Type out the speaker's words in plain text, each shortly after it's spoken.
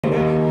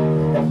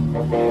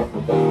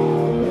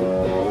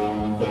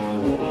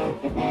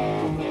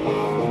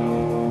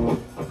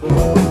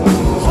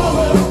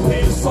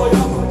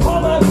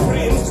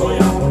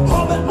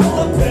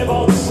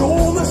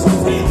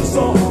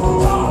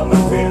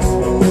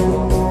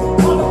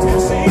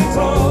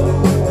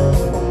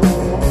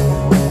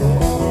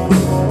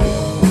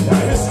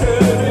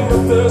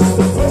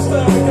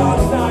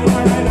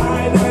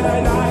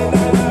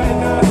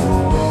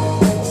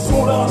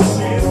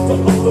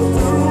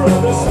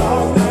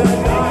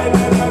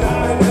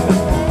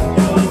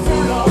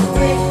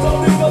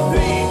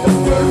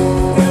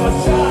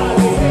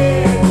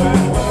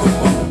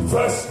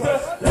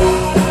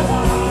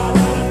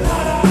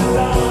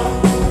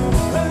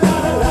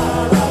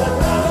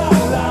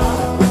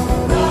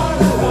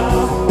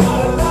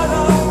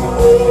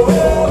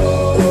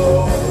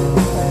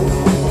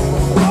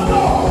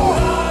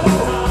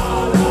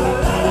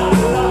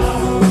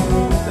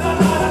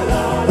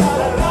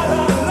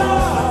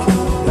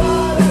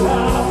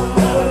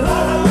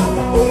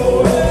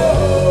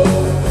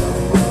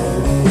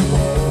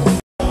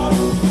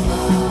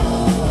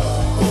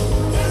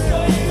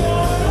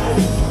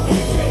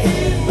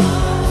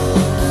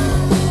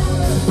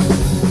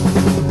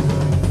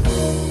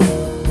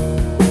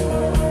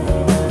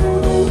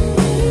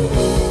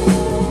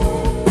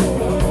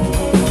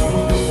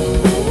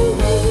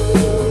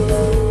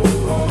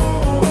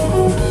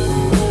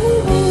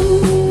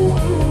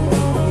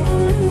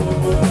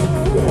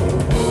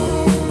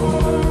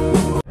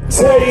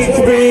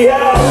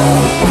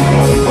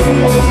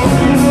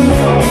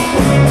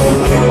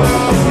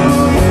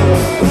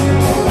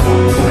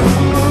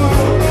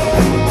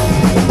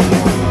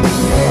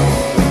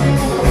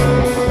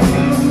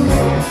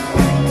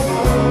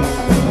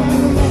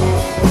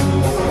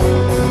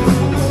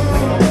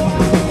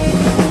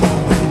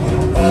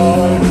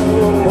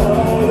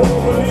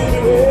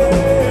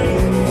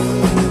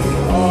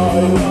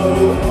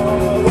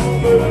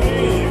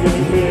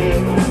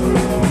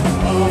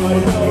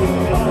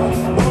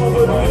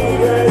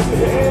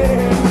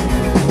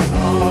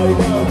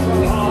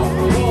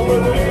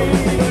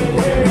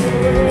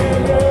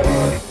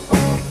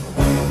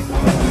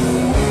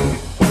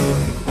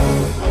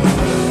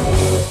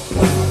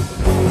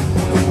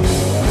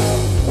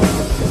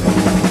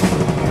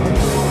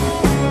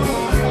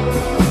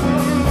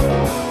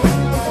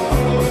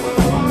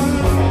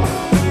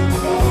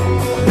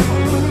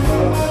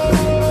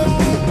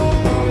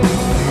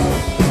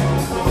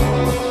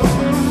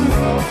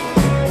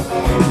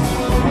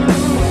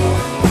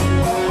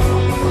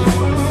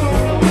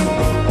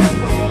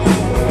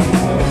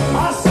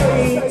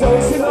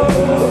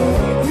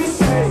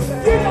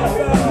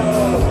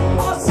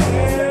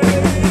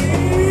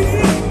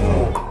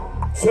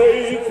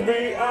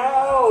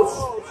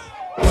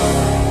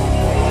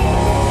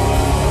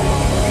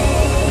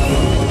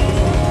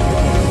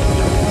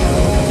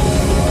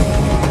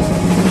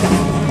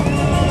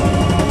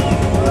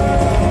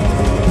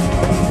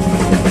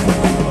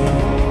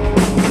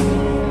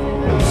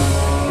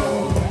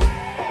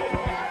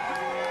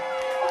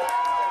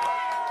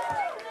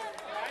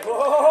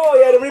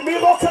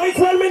Rocker i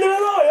kveld, mine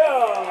venner, ja!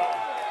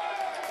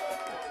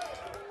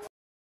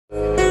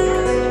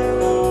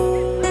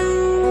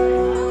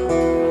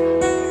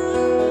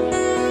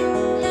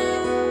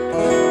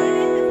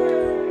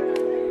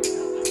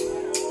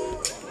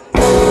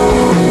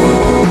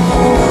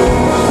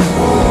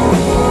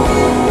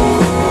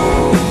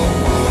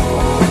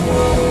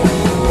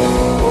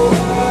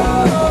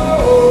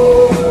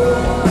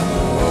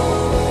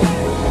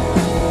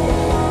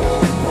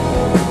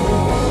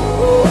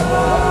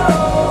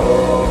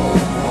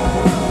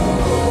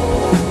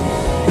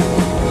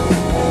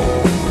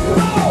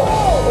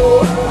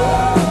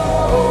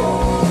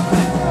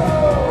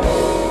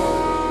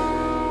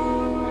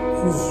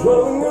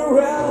 Rolling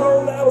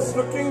around, I was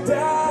looking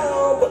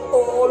down, but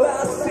all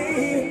I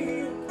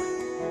see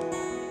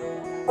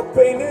a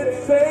painted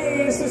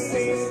faces,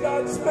 these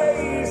dark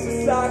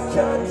spaces I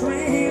can't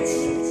reach.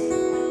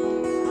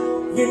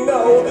 You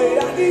know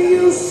that I could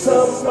use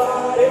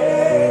somebody.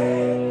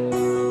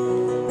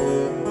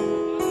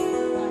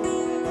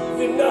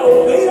 You know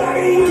that I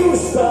could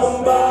use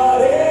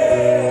somebody.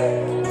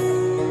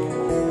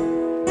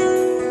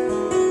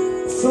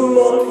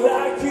 Someone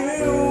like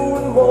you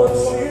and what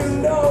you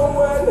know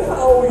and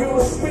how you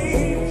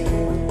speak.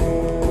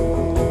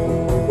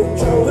 The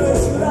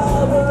countless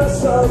lovers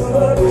of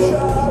the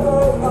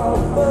shadow of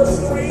the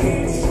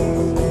streets.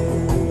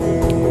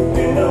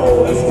 You know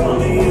there's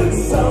gonna use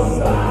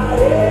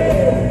somebody.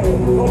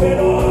 Coming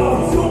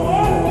off to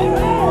one.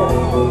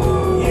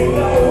 You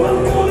know I'm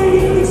gonna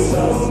use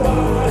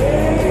somebody.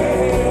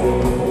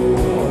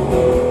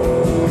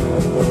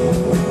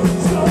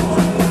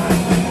 Someone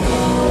like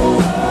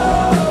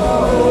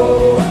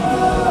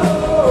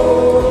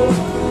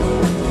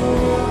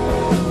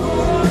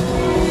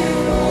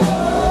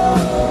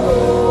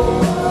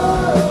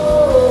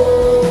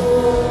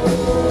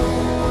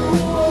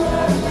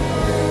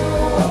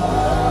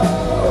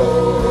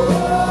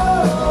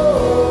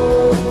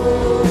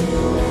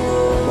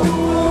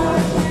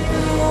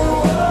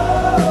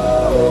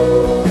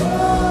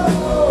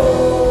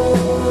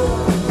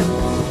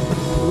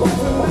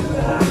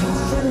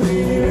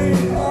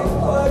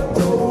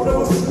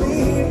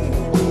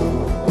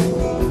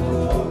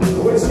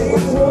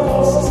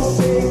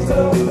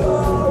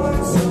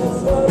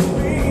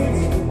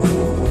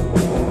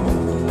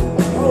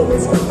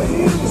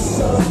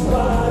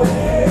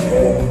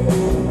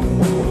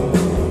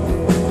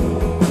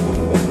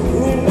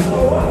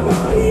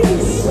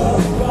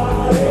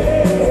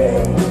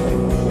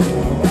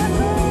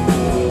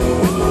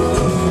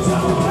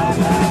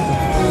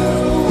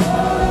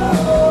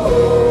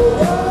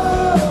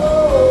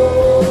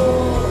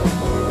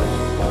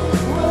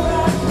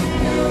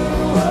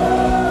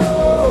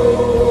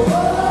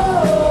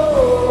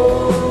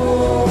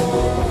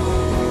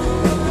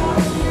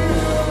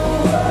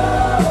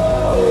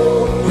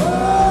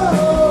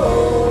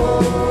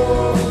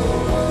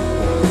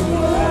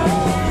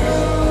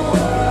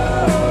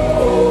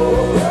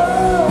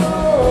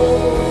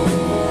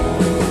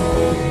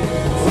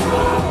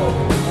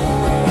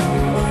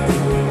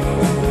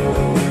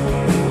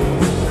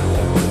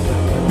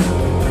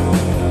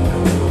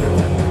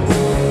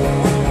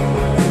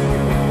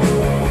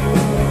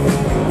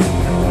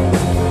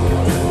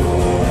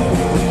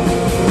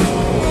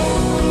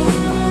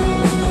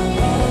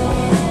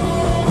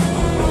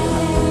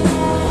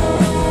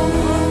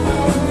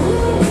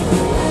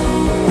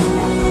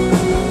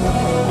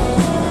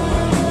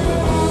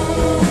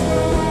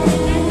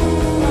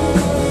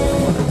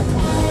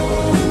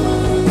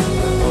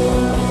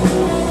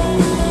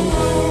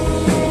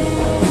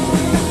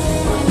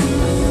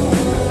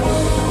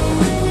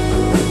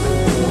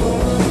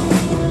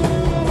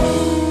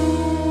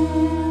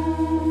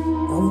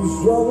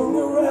rolling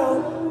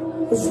around,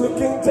 just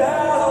looking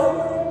down,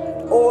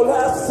 all I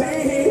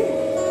see.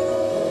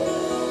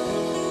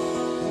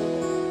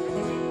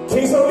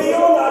 Kings of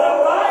Leon,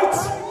 alright?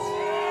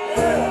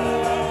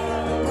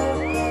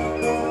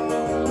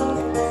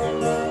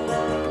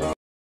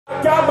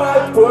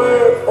 Gammalt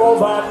brød og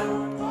vand.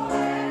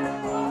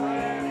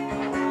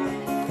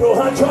 Hvor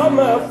han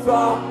kommer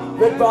fra,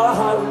 ved bare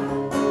han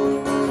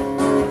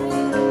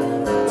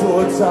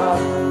tog sig.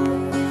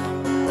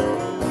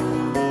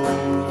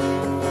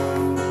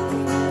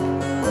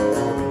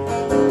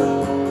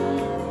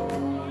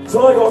 Så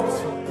er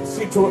godt,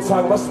 sig to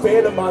sang var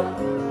spillemand,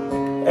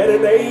 er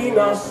den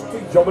eneste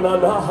jobben han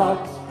har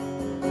haft.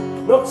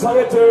 Når sang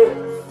er død,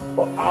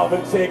 og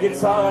arven til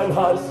gitaren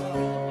hans,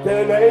 det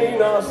er den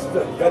eneste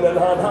vennen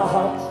han har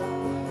haft.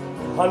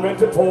 Han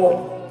venter på,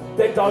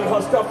 den dag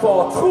han skal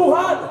få, tro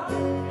han,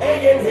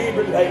 egen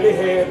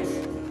hybellejlighed.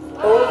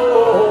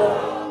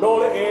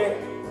 Når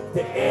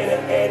det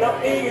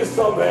ender ingen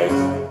som vet.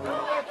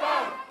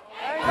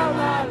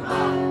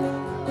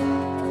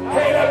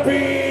 Hele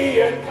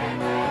byen,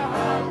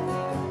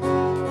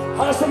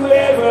 han som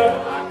lever.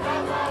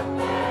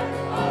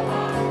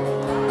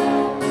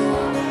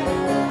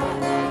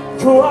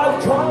 Hvor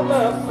han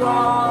kommer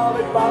fra,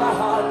 vet bare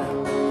han.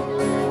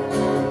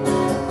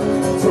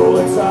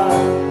 Troen seg.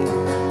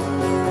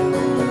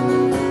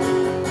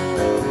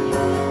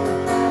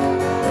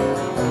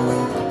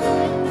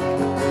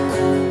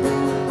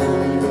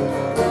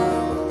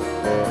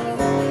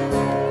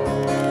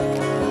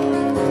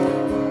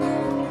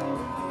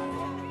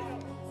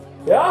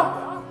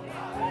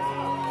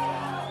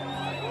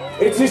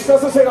 I Tyskland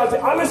så siger jeg altid,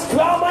 alles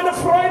klar, meine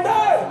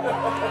Freunde!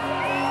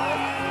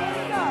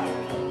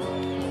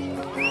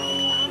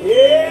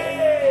 Yeah!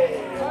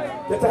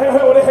 Dette her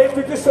hører det helt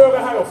ut I Søre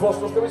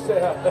Herrefoss, nu skal vi se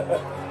her.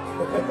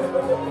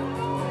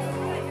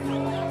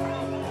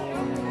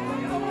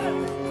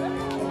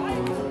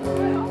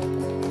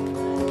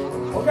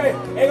 Okay,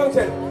 en gang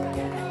til.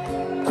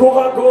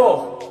 Hvor han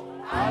går.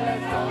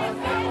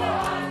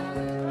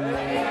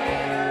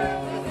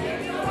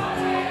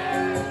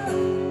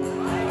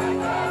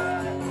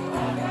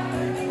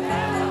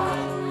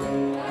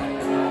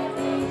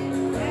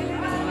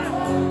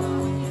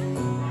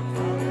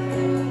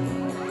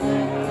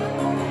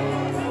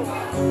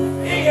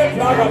 Ingen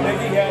plager mig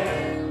igen.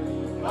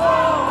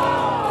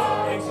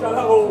 Jeg skal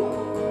have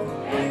ro.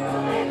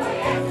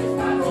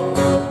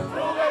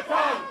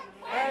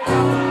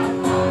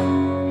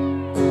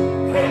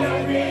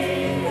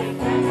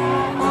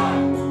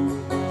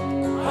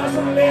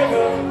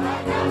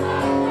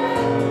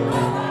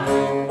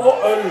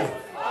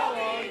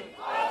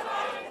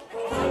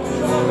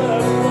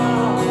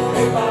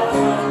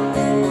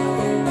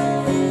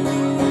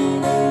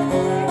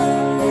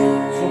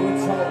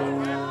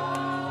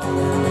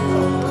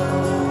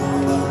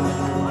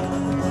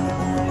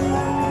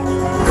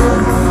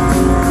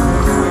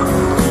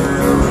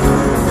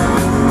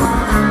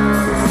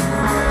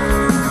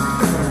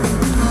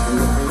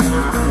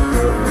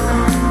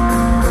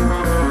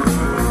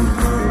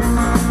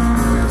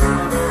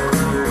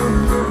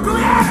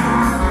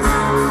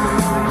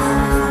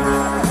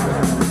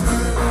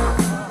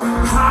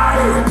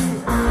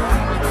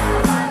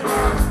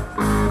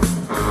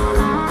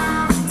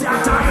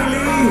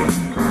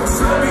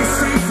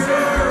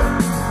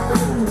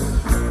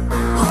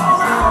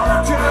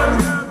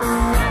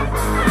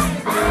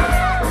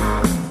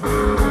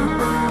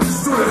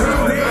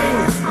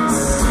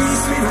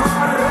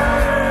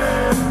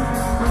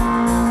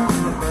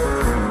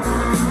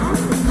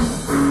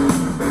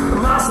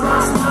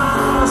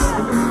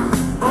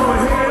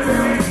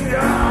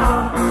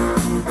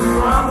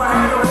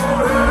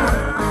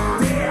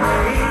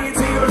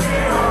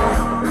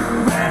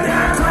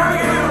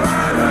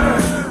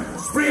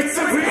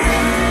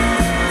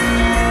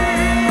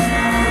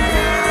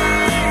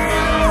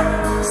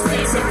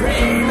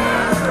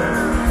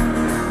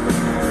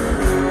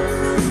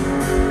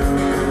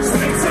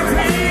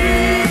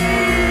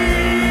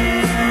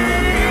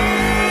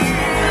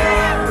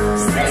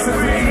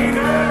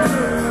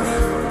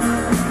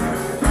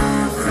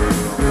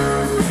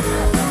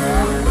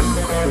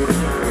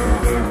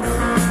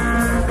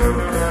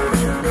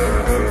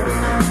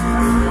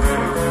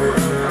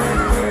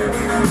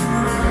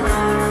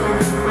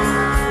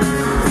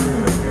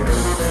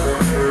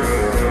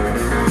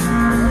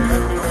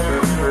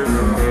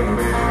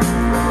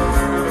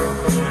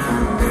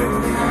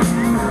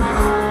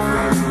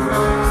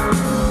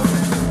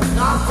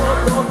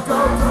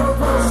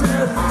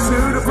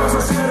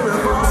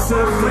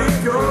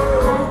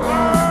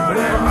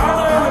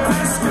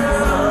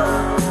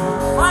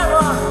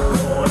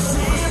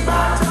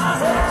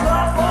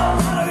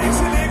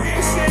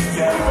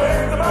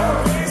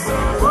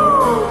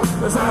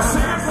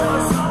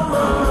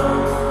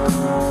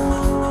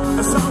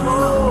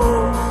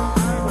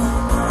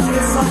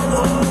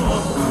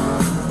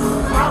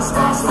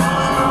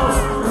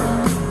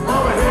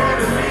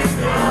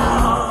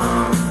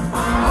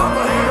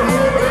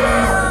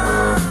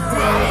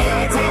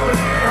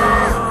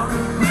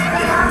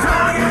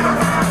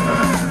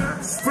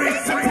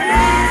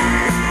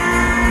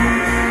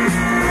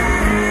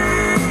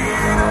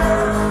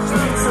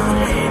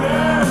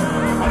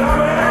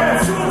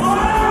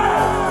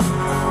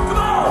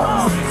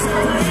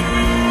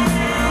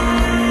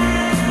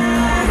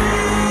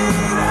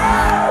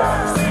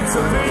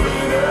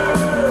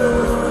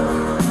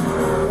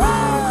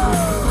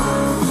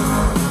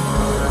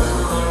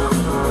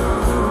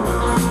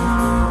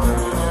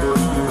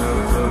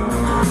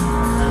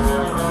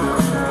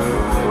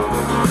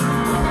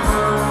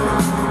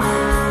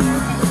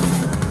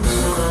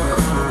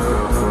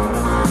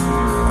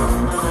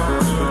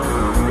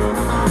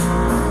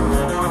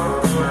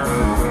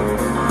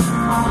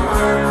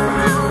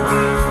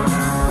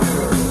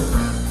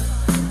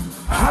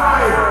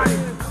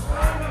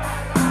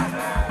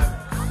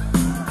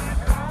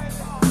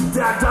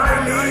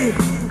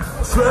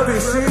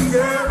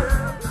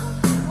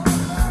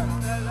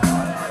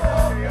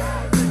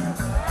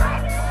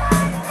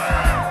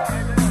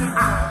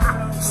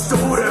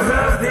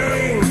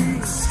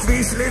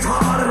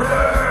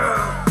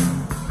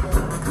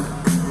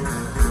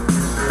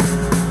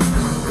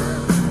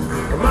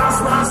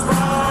 Mas